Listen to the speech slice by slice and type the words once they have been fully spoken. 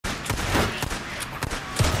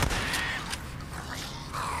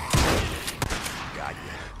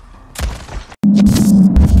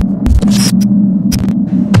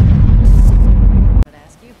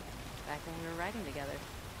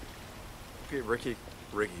Rikki,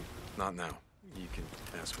 not now. You can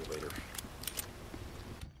ask her later.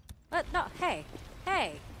 No, hey.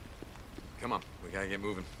 Come on, we gotta get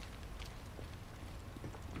moving.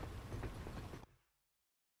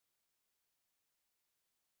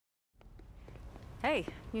 Hey,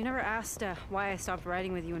 you never asked why I stopped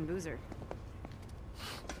riding with you and Boozer.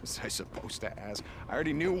 Was I supposed to ask? I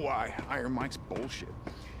already knew why. Iron Mike's bullshit.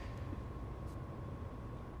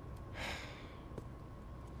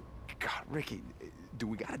 God, Rikki, do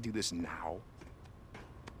we gotta do this now?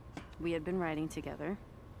 We had been riding together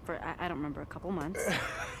for, I don't remember, a couple months.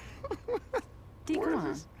 Dee, come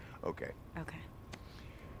on. Okay. Okay.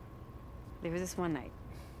 There was this one night,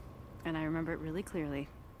 and I remember it really clearly.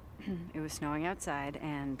 It was snowing outside,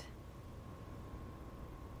 and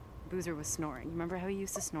Boozer was snoring. Remember how he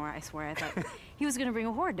used to snore? I swear I thought he was gonna bring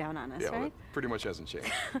a horde down on us, Yeah, well, right? that pretty much hasn't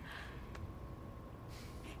changed.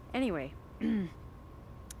 Anyway,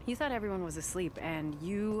 you thought everyone was asleep, and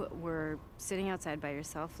you were sitting outside by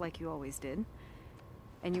yourself like you always did,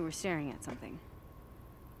 and you were staring at something.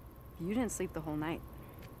 You didn't sleep the whole night.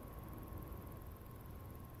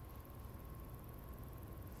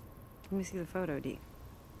 Let me see the photo, Dee.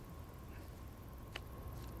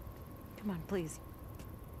 Come on, please.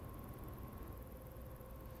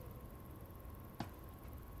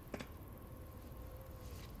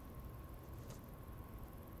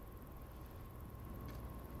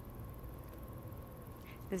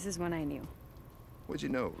 This is when I knew. What'd you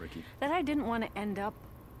know, Rikki? That I didn't want to end up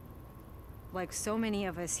like so many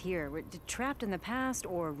of us here. We're trapped in the past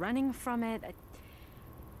or running from it.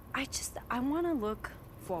 I want to look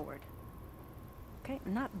forward. Okay?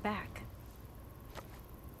 Not back.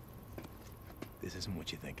 This isn't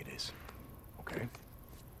what you think it is, okay?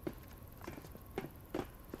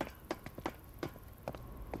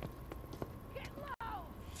 Get low!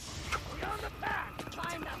 We're on the back!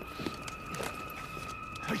 Find them!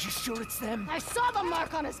 Are you sure it's them? I saw the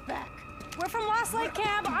mark on his back! We're from Lost Lake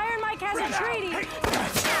Camp. Iron Mike has a treaty.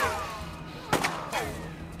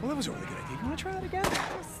 Well, that was a really good idea. You want to try that again?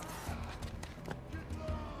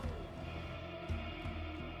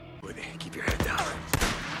 Keep your head down.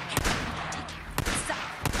 Stop.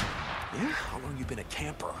 Yeah? How long you been a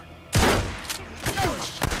camper? Get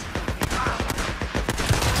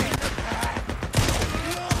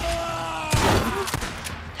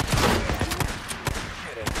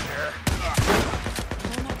in there.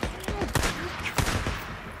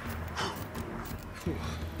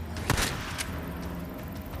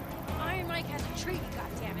 Iron Mike has a treaty,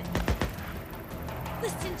 goddammit!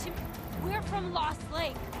 Listen to me. We're from Lost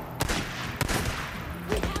Lake.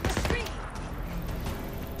 We have a treaty.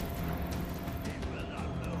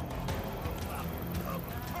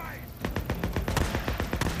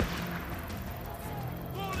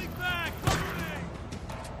 Falling back! Covering!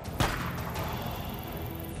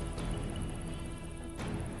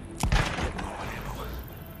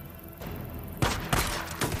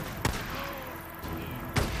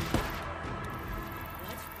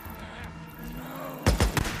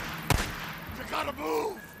 You gotta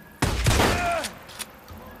move!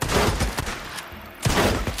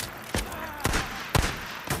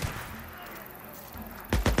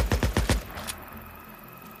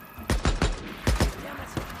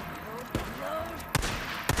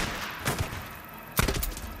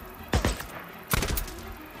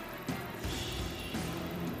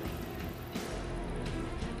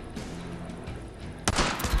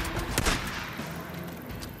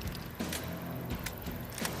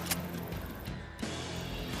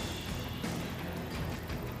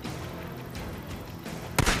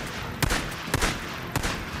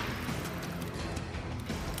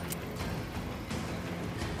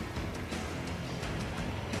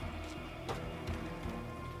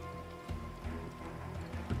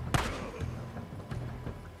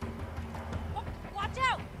 Watch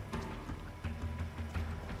out!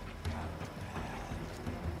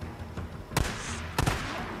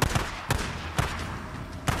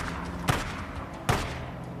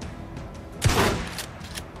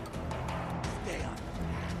 Stay on.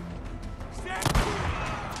 Stand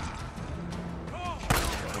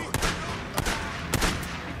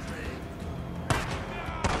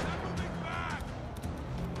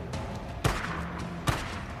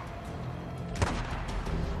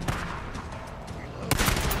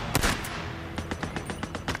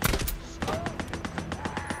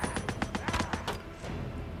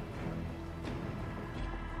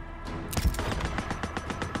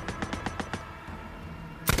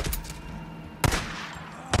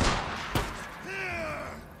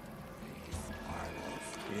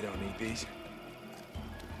You don't need these.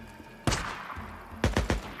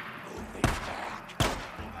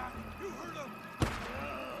 You heard him!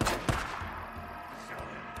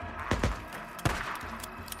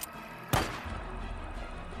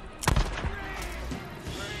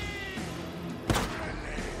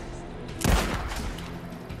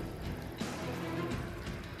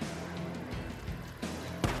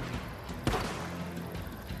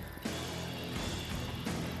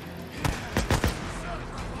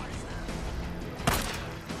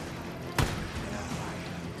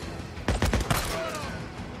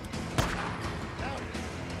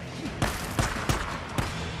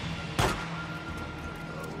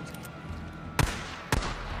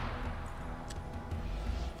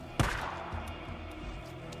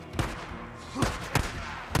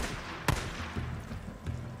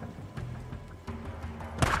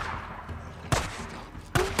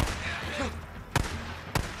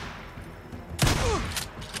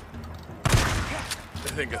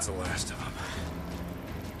 think it's the last of them.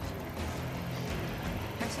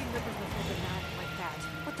 I've seen rippers before, but not like that.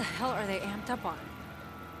 What the hell are they amped up on?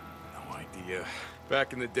 No idea.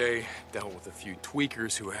 Back in the day, dealt with a few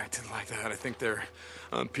tweakers who acted like that. I think they're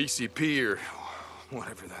on PCP or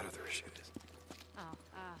whatever that other shit is. Oh,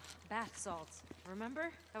 bath salts.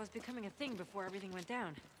 Remember? That was becoming a thing before everything went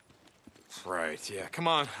down. Right, yeah. Come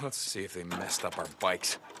on, let's see if they messed up our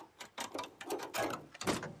bikes.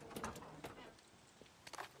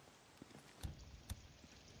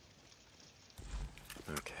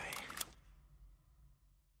 Okay.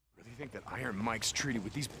 Really think that Iron Mike's treaty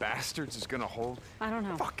with these bastards is gonna hold? I don't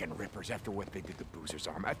know. Fucking rippers after what they did to Boozer's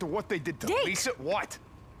arm. After what they did to Deke! Lisa. What?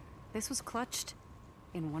 This was clutched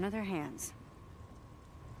in one of their hands.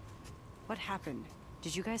 What happened?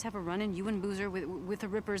 Did you guys have a run-in, you and Boozer, with the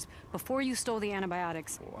Rippers before you stole the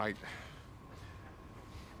antibiotics? Well,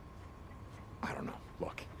 I don't know.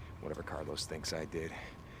 Look, whatever Carlos thinks I did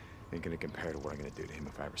ain't gonna compare to what I'm gonna do to him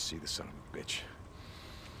if I ever see the son of a bitch.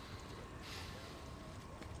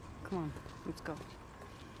 Come on, let's go.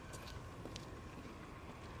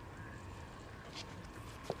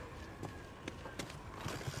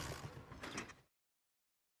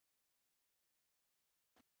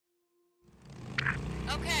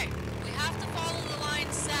 Okay, we have to follow the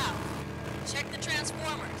line south. Check the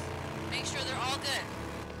transformers. Make sure they're all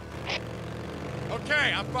good.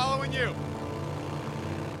 Okay, I'm following you.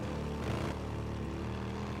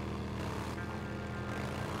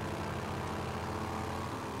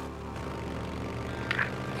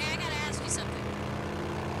 Hey, I gotta ask you something.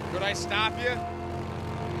 Could I stop you?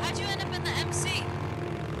 How'd you end up in the MC?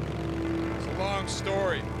 It's a long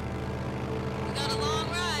story. We got a long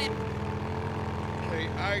ride. Hey,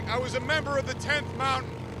 I was a member of the 10th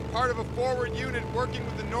Mountain, part of a forward unit working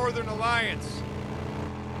with the Northern Alliance.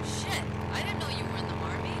 Shit, I didn't know you were in the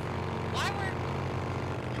Army. Why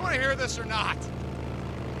were... You want to hear this or not?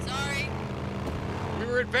 Sorry. We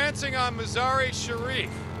were advancing on Mazar-e Sharif.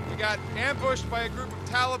 We got ambushed by a group of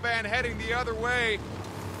Taliban heading the other way,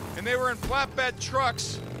 and they were in flatbed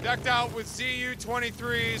trucks, decked out with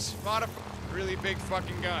ZU-23s, modified really big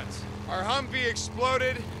fucking guns. Our Humvee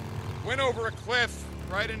exploded, went over a cliff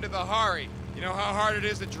right into the Hari. You know how hard it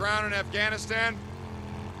is to drown in Afghanistan?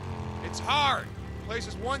 It's hard. The place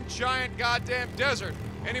is one giant goddamn desert.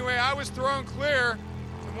 Anyway, I was thrown clear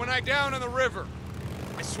and went down in the river.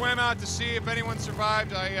 I swam out to see if anyone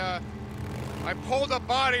survived. I pulled a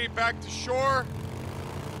body back to shore,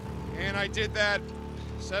 and I did that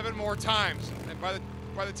 7 more times. And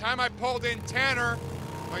by the time I pulled in Tanner,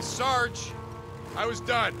 my Sarge, I was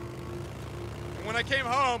done. And when I came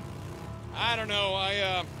home, I don't know,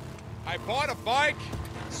 I bought a bike,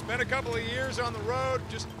 spent a couple of years on the road,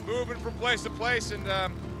 just moving from place to place, and,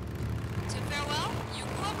 To farewell? You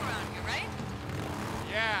grew up around here, right?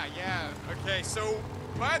 yeah. Okay, so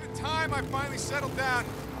by the time I finally settled down,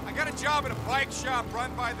 I got a job at a bike shop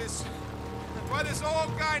run by this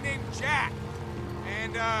old guy named Jack.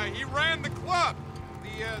 And, he ran the club.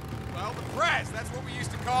 The Prez, that's what we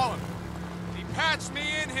used to call him. He patched me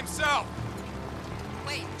in himself.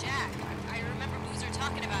 Wait, Jack. I remember Boozer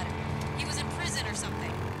talking about it. He was in prison or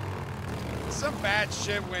something. Some bad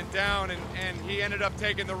shit went down, and he ended up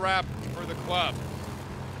taking the rap for the club.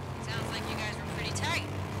 Sounds like you guys were pretty tight.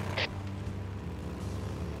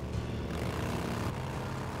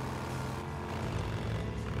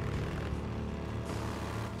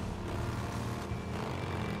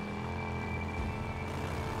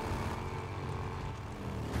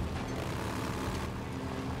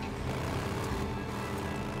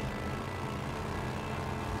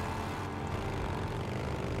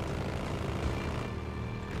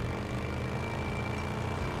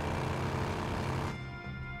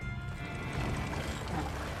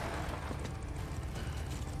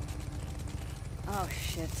 Oh,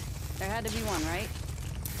 shit. There had to be one, right?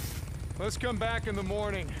 Let's come back in the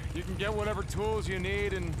morning. You can get whatever tools you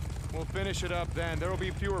need, and we'll finish it up then. There'll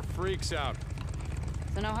be fewer freaks out.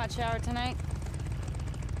 So no hot shower tonight?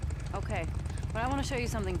 Okay, but I want to show you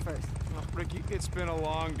something first. Oh, Rikki, it's been a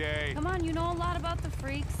long day. Come on, you know a lot about the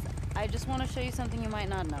freaks. I just want to show you something you might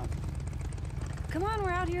not know. Come on,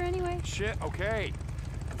 we're out here anyway. Shit, okay.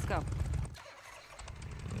 Let's go.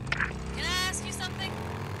 Can I ask you something?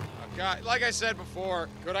 God, like I said before,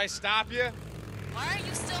 could I stop you? Why are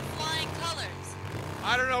you still flying colors?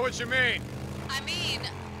 I don't know what you mean. I mean,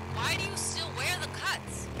 why do you still wear the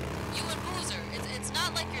cuts? You and Boozer, it's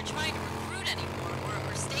not like you're trying to recruit anymore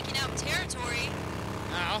or staking out territory.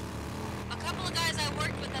 Now? A couple of guys I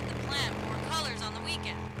worked with at the plant wore colors on the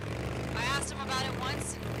weekend. I asked them about it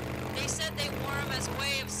once, and they said they wore them as a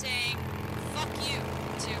way of saying, fuck you,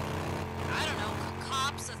 to, I don't know,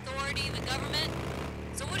 cops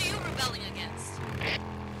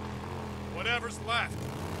whatever's left.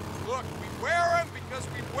 Look, we wear them because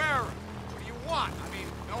we wear them. What do you want? I mean,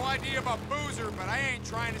 no idea about Boozer, but I ain't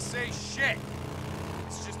trying to say shit.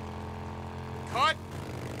 It's just... cut?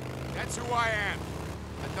 That's who I am.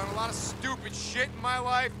 I've done a lot of stupid shit in my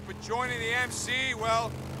life, but joining the MC,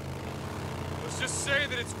 well... let's just say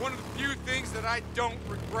that it's one of the few things that I don't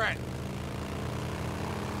regret.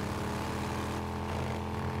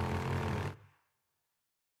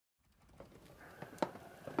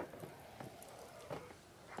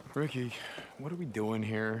 Rikki, what are we doing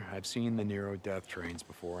here? I've seen the Nero death trains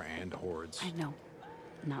before, and hordes. I know.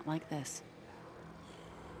 Not like this.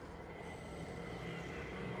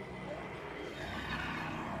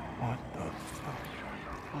 What the fuck?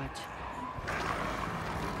 Watch.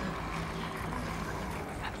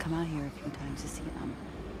 I've come out here a few times to see them.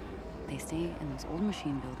 They stay in those old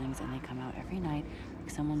machine buildings and they come out every night like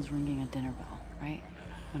someone's ringing a dinner bell, right?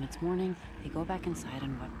 When it's morning, they go back inside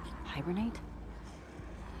and what, hibernate?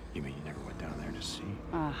 You mean you never went down there to see?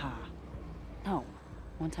 Aha. No.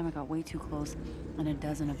 One time I got way too close and a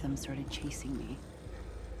dozen of them started chasing me.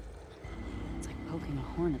 It's like poking a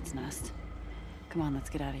hornet's nest. Come on, let's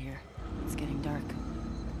get out of here. It's getting dark.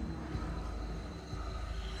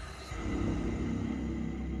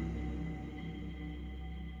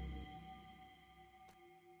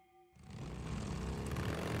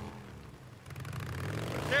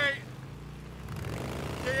 Okay,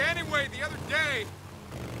 anyway, the other day,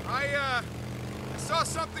 I saw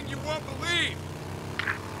something you won't believe.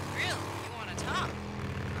 Really? You want to talk?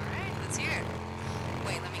 Alright, let's hear it.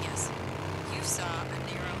 Wait, let me guess. You saw a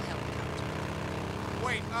Nero helicopter.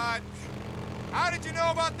 Wait, how did you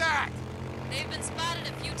know about that? They've been spotted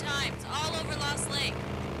a few times, all over Lost Lake.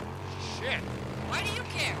 Shit. Why do you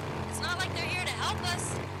care? It's not like they're here to help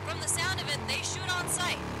us. From the sound of it, they shoot on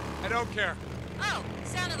sight. I don't care. Oh,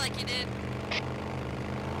 sounded like you did.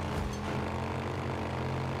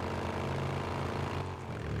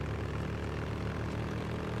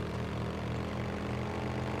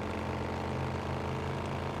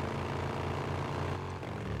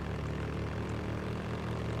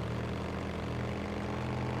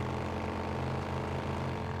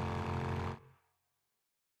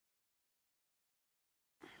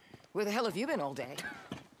 Where the hell have you been all day?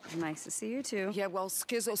 Nice to see you too. Yeah, well,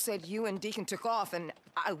 Skizzo said you and Deacon took off, and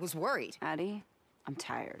I was worried. Addy, I'm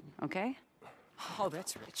tired, okay? Oh,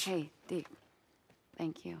 that's rich. Hey, Deke.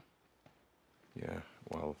 Thank you. Yeah,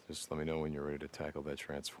 well, just let me know when you're ready to tackle that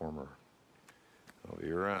transformer. I'll be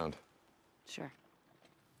around. Sure.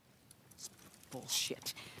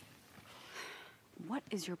 Bullshit. What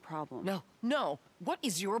is your problem? No. What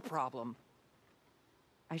is your problem?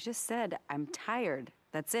 I just said I'm tired.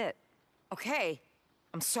 That's it. Okay,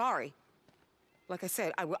 I'm sorry. Like I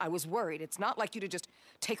said, I was worried. It's not like you to just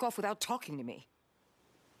take off without talking to me.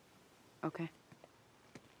 Okay.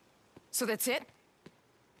 So that's it?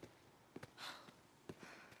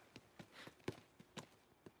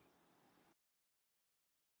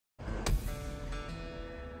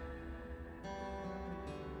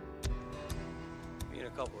 Me and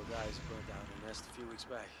a couple of guys burnt out a nest a few weeks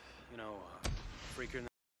back. You know, freaker